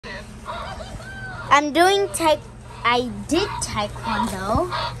I did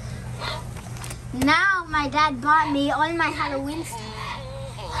taekwondo. Now my dad bought me all my Halloween stuff.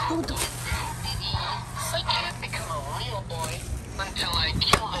 Hold on. I can't become a real boy until I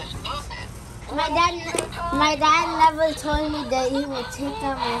kill this puppet. My dad never told me that he would take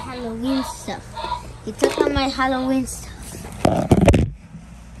out my Halloween stuff. He took out my Halloween stuff.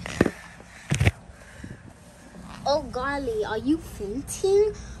 Oh golly, are you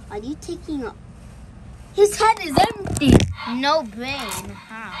fainting? Are you taking a... His head is empty. No brain.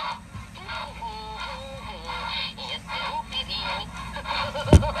 How?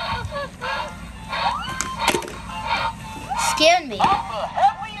 Scared me. I'm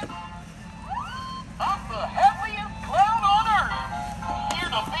the heaviest clown on earth. Here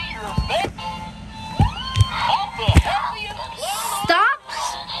to be your baby. I'm the heaviest clown Stop!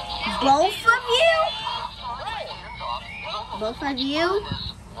 Both of you? Both of you?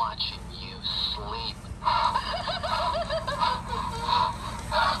 Watching you sleep.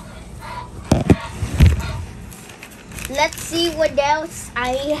 Let's see what else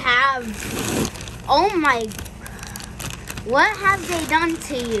I have. Oh my... What have they done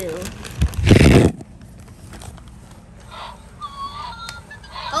to you?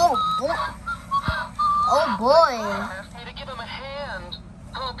 Oh boy. Oh boy. Asked me to give him a hand.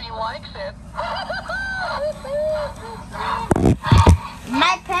 Hope he likes it.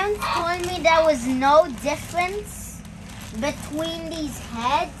 My parents told me there was no difference between these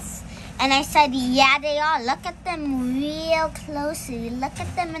heads. And I said, yeah, they are. Look at them real closely. Look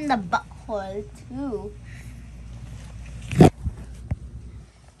at them in the butthole, too.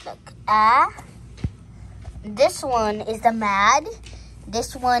 Look, this one is the mad.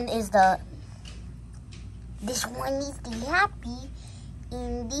 This one is the happy.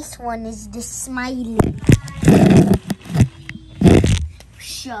 And this one is the smiley.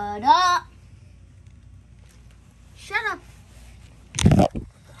 Shut up. Shut up.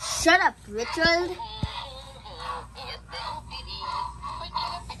 Shut up, Richard.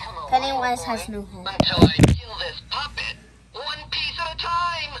 Pennywise has no home. Until I kill this puppet, one piece at a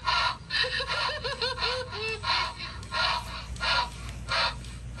time.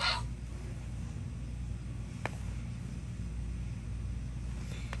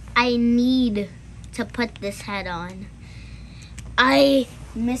 I need to put this head on. I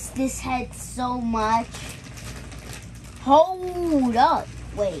miss this head so much. Hold up.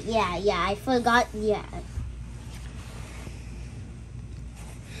 Wait, yeah, I forgot, yeah.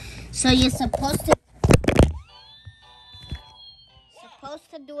 So you're supposed to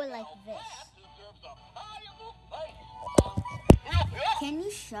do it like this. Can you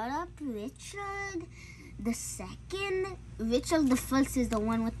shut up, Richard? The second, Richard the first is the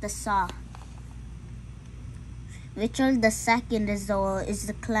one with the saw. Richard the second is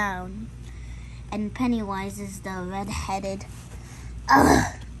the clown, and Pennywise is the red-headed.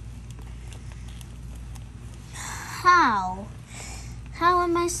 Ugh. How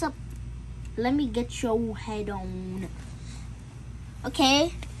am I Let me get your head on.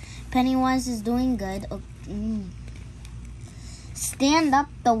 Okay, Pennywise is doing good. Stand up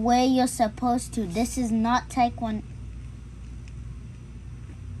the way you're supposed to. This is not taekwondo.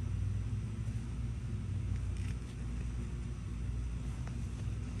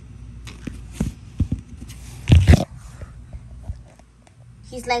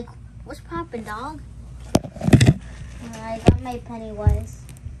 He's like, what's poppin', dog? I got my Pennywise.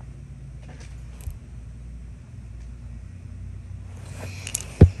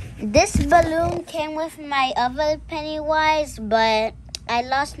 This balloon came with my other Pennywise, but I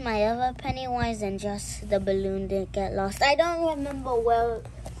lost my other Pennywise and just the balloon didn't get lost. I don't remember where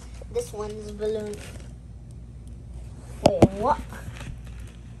this one's balloon. Wait, what?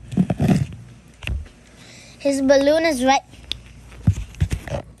 His balloon is right.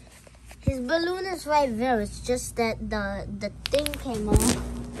 His balloon is right there. It's just that the thing came off.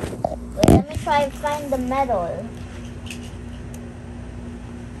 Wait, let me try and find the medal.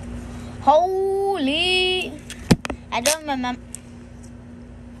 Holy! I don't remember.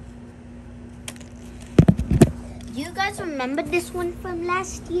 Do you guys remember this one from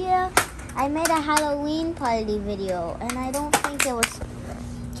last year? I made a Halloween party video, and I don't think it was.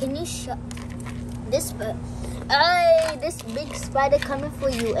 Can you shut this? Hey, this big spider coming for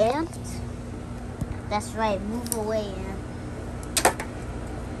you, Ant. That's right. Move away, Ant.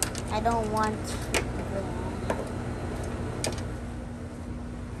 I don't want.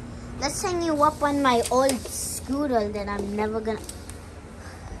 Let's hang you up on my old scooter that I'm never gonna...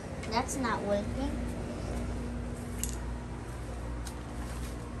 That's not working.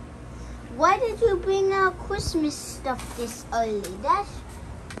 Why did you bring out Christmas stuff this early?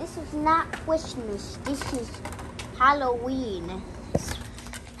 This this is not Christmas. This is Halloween.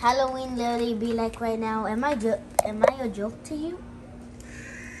 Halloween literally be like right now. Am I a joke to you?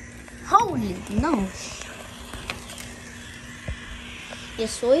 Holy no.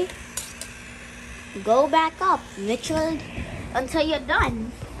 Yes, boy. Go back up, Richard, until you're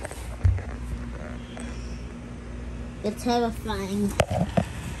done. You're terrifying.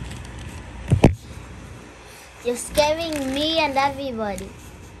 You're scaring me and everybody.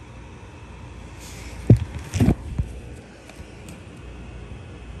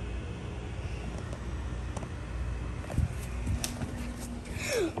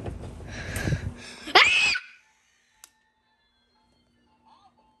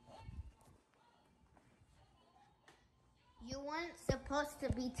 You weren't supposed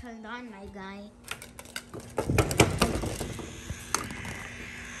to be turned on, my guy.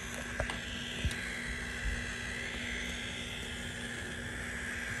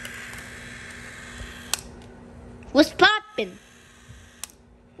 What's poppin'?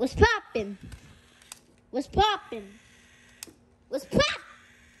 What's poppin'? What's poppin'? What's pop?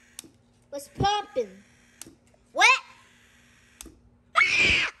 What's poppin'? What?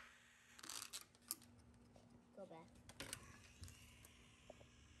 Ah! Go back.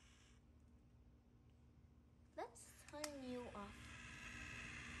 Let's turn you off.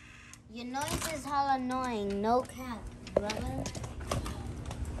 Your noise is hella annoying. No cap, brother.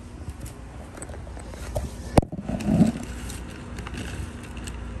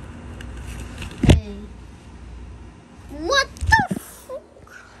 What the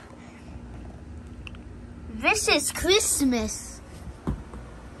fuck? This is Christmas,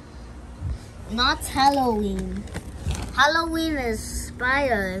 not Halloween. Halloween is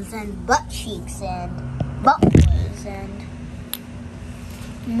spiders and butt cheeks and buttholes and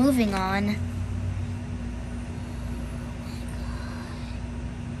moving on.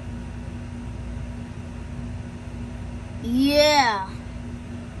 Yeah.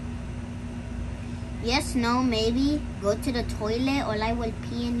 Yes, no, maybe. Go to the toilet or I will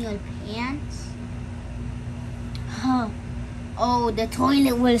pee in your pants. Oh, the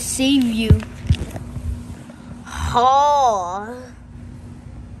toilet will save you. Oh.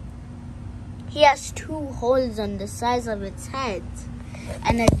 He has 2 holes on the sides of its head.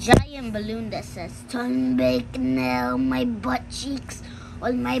 And a giant balloon that says, "Turn back now, my butt cheeks.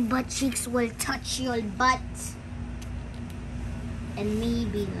 All my butt cheeks will touch your butt." And me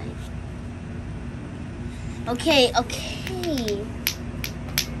be like, okay.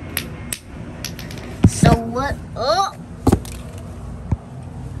 So what? Oh!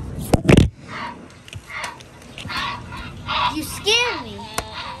 You scared me.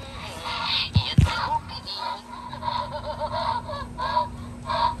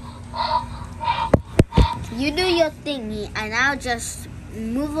 You do your thingy and I'll just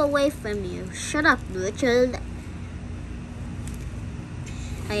move away from you. Shut up, Richard.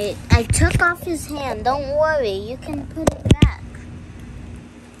 I took off his hand. Don't worry. You can put it back.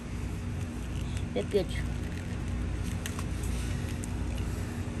 Rip your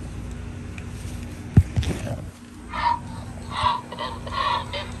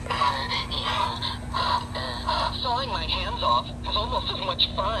Sawing my hands off is almost as much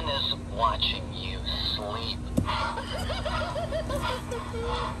fun as watching you sleep.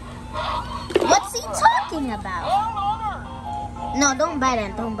 What's he talking about? No, don't bite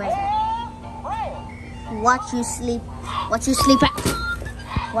it. Don't bite it. Watch you sleep. Watch you sleep at.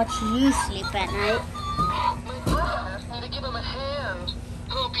 Watch you sleep at night. My brother asked me to give him a hand.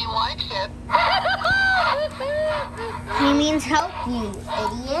 Hope he likes it. He means help you,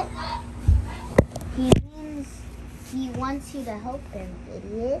 idiot. He means he wants you to help him,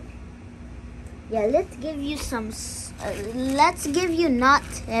 idiot. Yeah, let's give you some. Let's give you not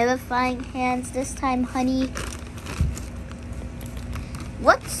terrifying hands this time, honey.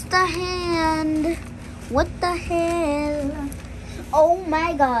 What's the hand? What the hell? Oh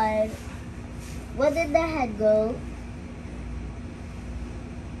my god. Where did the head go?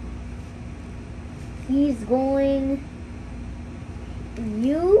 He's going.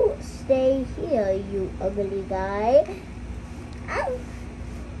 You stay here, you ugly guy. Ow.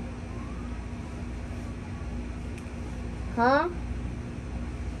 Huh?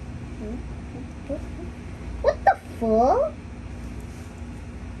 What the fuck?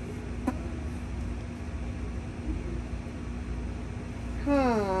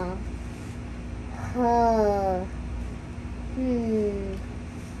 Huh. Huh.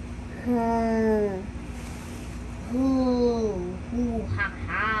 Huh. Ooh, ha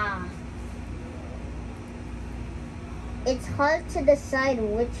ha. It's hard to decide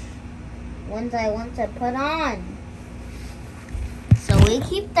which ones I want to put on. So we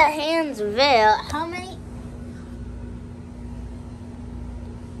keep the hands there. How many?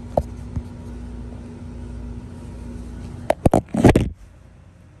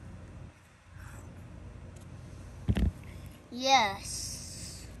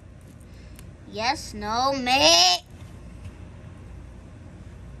 Yes. Yes, no, mate.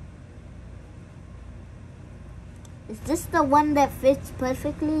 Is this the one that fits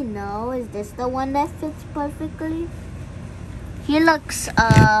perfectly? No. Is this the one that fits perfectly? He looks,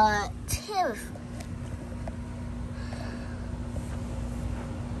 terrible.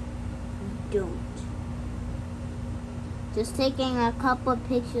 Don't. Just taking a couple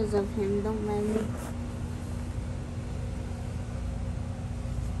pictures of him. Don't mind me.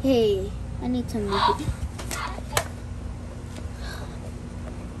 Hey, I need to move it.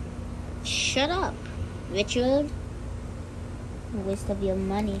 Shut up, Richard. A waste of your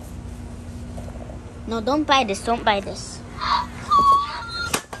money. No, don't buy this. Don't buy this.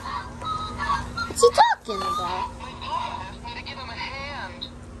 What's he talking about? My papa asked me to give him a hand.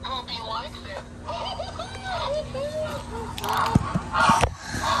 Hope he likes it.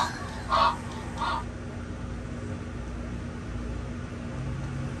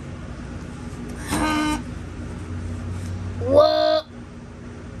 What?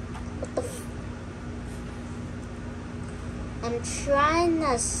 What the I'm trying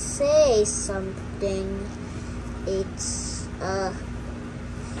to say something. It's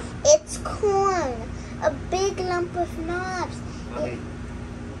corn. A big lump of knobs.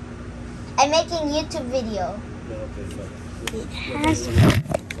 I'm making YouTube video. It has.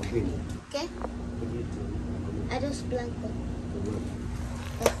 Okay? I just blanked it.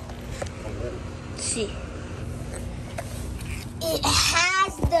 See. It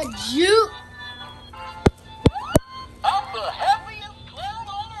has the juice. I'm the happiest clown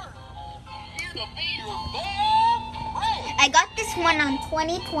on earth. Here to be your best friend. I got this one on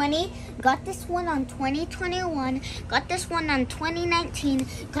 2020, got this one on 2021, got this one on 2019,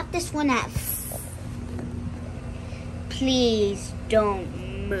 got this one at... Please don't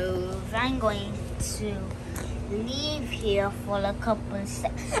move. I'm going to leave here for a couple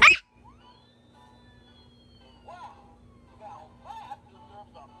seconds.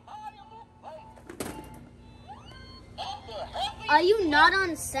 Are you not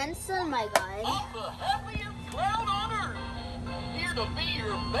on censor, my guy? I'm the happiest clown on earth. Here to be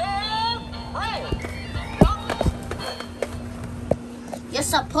your best friend. You're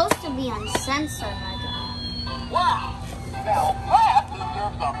supposed to be on censor, my guy. Wow. Now that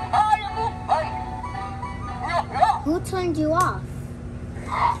deserves a valuable thank. Who turned you off?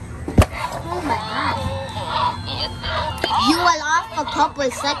 Oh my god. You were off a couple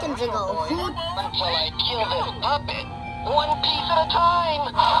seconds ago. Who? Until I kill this puppet. One piece at a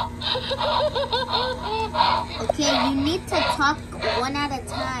time. Okay, you need to talk one at a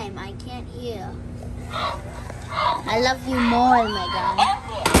time. I can't hear. I love you more, my guy.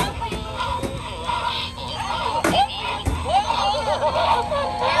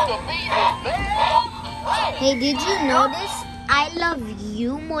 Hey, did you notice? I love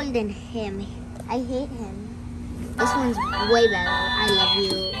you more than him. I hate him. This one's way better. I love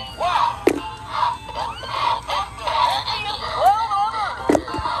you.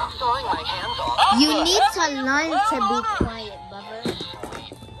 You need to learn to be quiet, Bubba.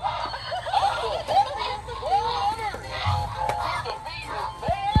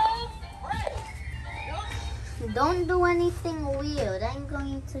 Don't do anything weird. I'm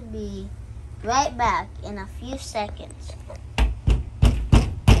going to be right back in a few seconds.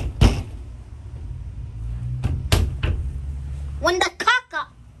 When the caca.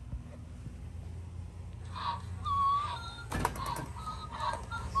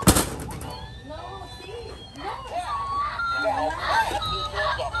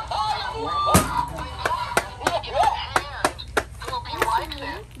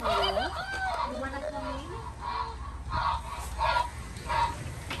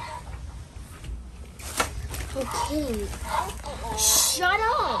 Okay. Shut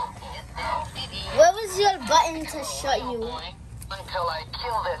up. Where was your button to shut you? Until I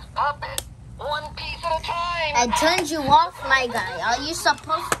kill this puppet. One piece at a time. I turned you off, my guy. Are you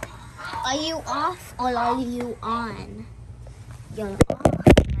supposed? Are you off or are you on? You're off,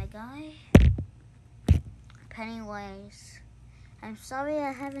 my guy. Pennywise. I'm sorry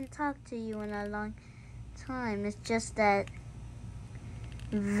I haven't talked to you in a long time. It's just that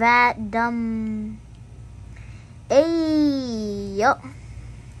dumb. Hey, yo.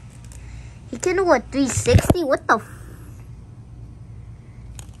 He can do a 360? What the f?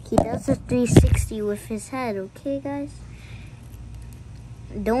 He does a 360 with his head, okay, guys?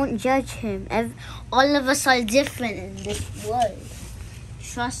 Don't judge him. All of us are different in this world.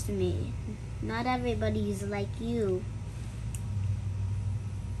 Trust me, not everybody is like you.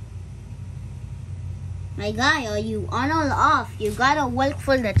 My guy, are you on or off? You gotta work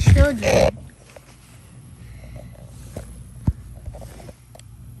for the children.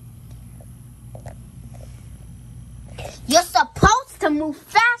 You're supposed to move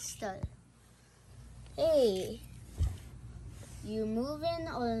faster. Hey, you moving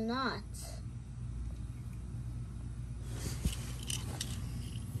or not?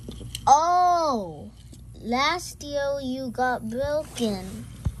 Oh, last year you got broken.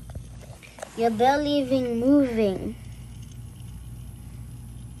 You're barely even moving.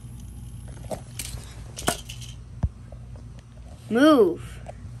 Move.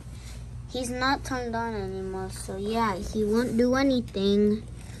 He's not turned on anymore, so yeah, he won't do anything.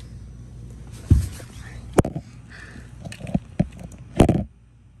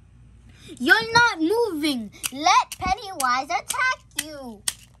 You're not moving. Let Pennywise attack you.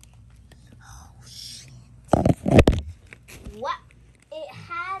 Oh, shit. What? It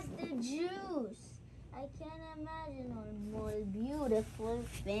has the juice. I can't imagine a more beautiful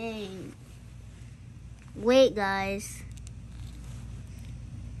thing. Wait, guys.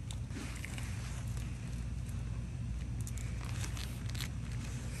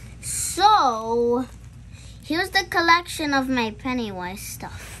 So, here's the collection of my Pennywise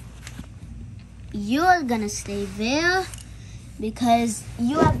stuff. You're gonna stay there because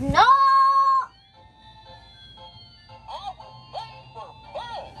you have no...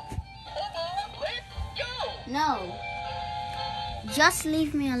 No. Just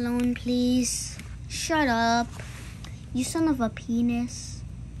leave me alone, please. Shut up. You son of a penis.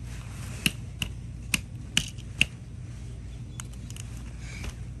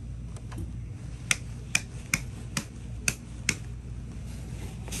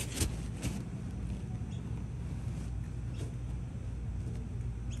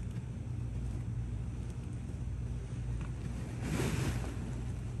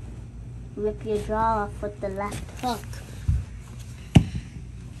 Rip your jaw off with the left hook.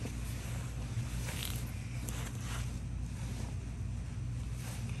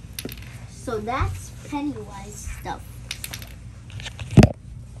 So that's Pennywise stuff.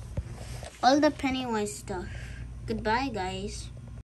 All the Pennywise stuff. Goodbye, guys.